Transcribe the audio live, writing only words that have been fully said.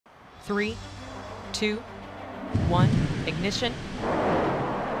3, 2, 1, ignition,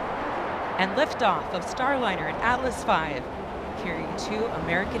 and liftoff of Starliner and Atlas V, carrying 2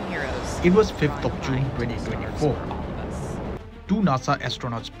 American heroes. It was 5th of June 2024. Two NASA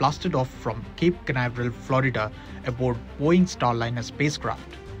astronauts blasted off from Cape Canaveral, Florida aboard Boeing Starliner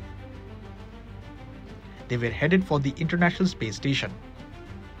spacecraft. They were headed for the International Space Station.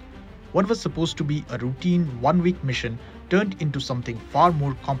 What was supposed to be a routine one-week mission turned into something far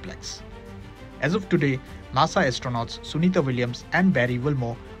more complex. As of today, NASA astronauts Sunita Williams and Barry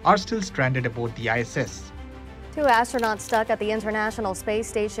Wilmore are still stranded aboard the ISS. 2 astronauts stuck at the International Space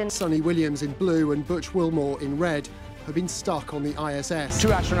Station. Sonny Williams in blue and Butch Wilmore in red have been stuck on the ISS. 2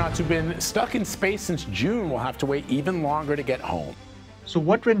 astronauts who've been stuck in space since June will have to wait even longer to get home. So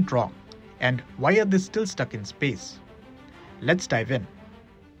what went wrong? And why are they still stuck in space? Let's dive in.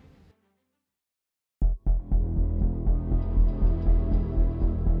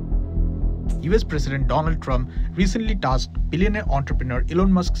 US President Donald Trump recently tasked billionaire entrepreneur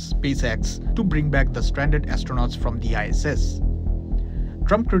Elon Musk's SpaceX to bring back the stranded astronauts from the ISS.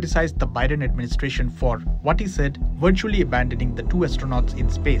 Trump criticized the Biden administration for what he said virtually abandoning the 2 astronauts in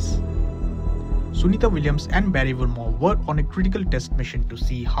space. Sunita Williams and Barry Wilmore were on a critical test mission to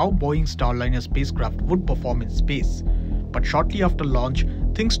see how Boeing Starliner spacecraft would perform in space, but shortly after launch,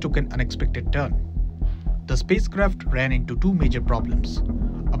 things took an unexpected turn. The spacecraft ran into 2 major problems: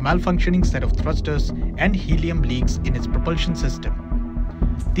 a malfunctioning set of thrusters and helium leaks in its propulsion system.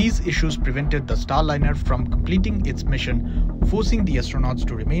 These issues prevented the Starliner from completing its mission, forcing the astronauts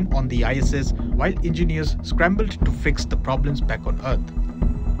to remain on the ISS while engineers scrambled to fix the problems back on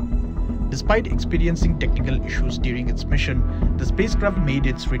Earth. Despite experiencing technical issues during its mission, the spacecraft made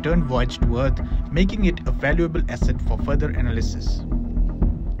its return voyage to Earth, making it a valuable asset for further analysis.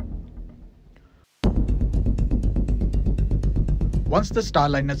 Once the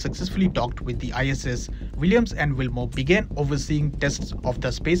Starliner successfully docked with the ISS, Williams and Wilmore began overseeing tests of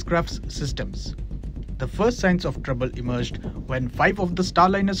the spacecraft's systems. The first signs of trouble emerged when 5 of the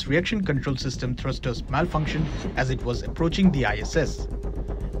Starliner's reaction control system thrusters malfunctioned as it was approaching the ISS.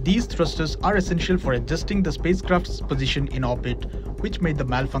 These thrusters are essential for adjusting the spacecraft's position in orbit, which made the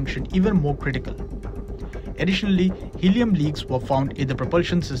malfunction even more critical. Additionally, helium leaks were found in the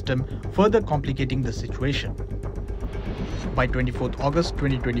propulsion system, further complicating the situation. By 24th August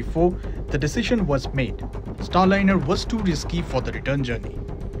 2024, the decision was made. Starliner was too risky for the return journey.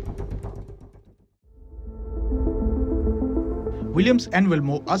 Williams and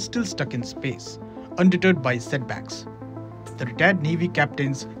Wilmore are still stuck in space, undeterred by setbacks. The retired Navy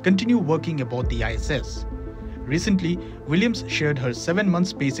captains continue working aboard the ISS. Recently, Williams shared her 7-month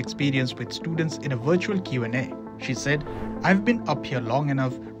space experience with students in a virtual Q&A. She said, "I've been up here long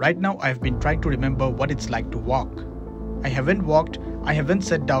enough. Right now I've been trying to remember what it's like to walk. I haven't walked, I haven't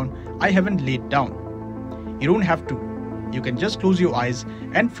sat down, I haven't laid down. You don't have to. You can just close your eyes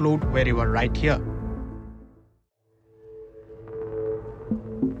and float where you are right here."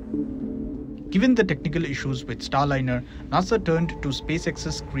 Given the technical issues with Starliner, NASA turned to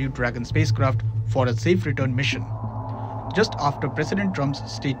SpaceX's Crew Dragon spacecraft for a safe return mission. Just after President Trump's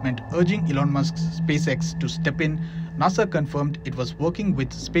statement urging Elon Musk's SpaceX to step in, NASA confirmed it was working with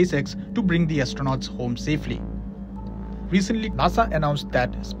SpaceX to bring the astronauts home safely. Recently, NASA announced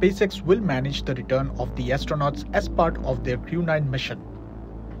that SpaceX will manage the return of the astronauts as part of their Crew 9 mission.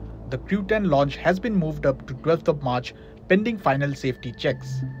 The Crew 10 launch has been moved up to 12th of March pending final safety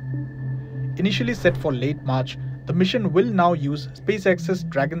checks. Initially set for late March, the mission will now use SpaceX's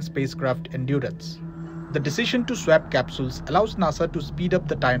Dragon spacecraft Endurance. The decision to swap capsules allows NASA to speed up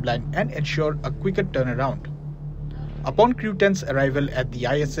the timeline and ensure a quicker turnaround. Upon Crew 10's arrival at the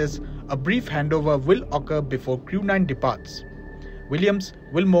ISS, a brief handover will occur before Crew 9 departs. Williams,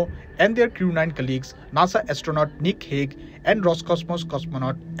 Wilmore, and their Crew 9 colleagues, NASA astronaut Nick Hague and Roscosmos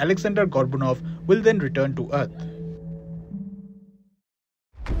cosmonaut Alexander Gorbunov, will then return to Earth.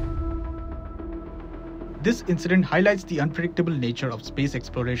 This incident highlights the unpredictable nature of space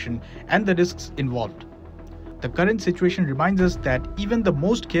exploration and the risks involved. The current situation reminds us that even the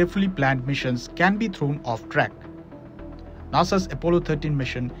most carefully planned missions can be thrown off track. NASA's Apollo 13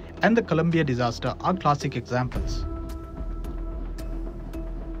 mission and the Columbia disaster are classic examples.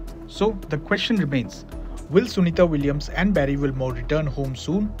 So the question remains, will Sunita Williams and Barry Wilmore return home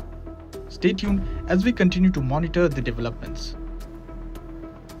soon? Stay tuned as we continue to monitor the developments.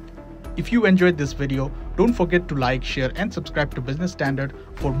 If you enjoyed this video, don't forget to like, share and subscribe to Business Standard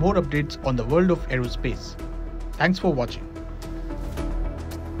for more updates on the world of aerospace. Thanks for watching.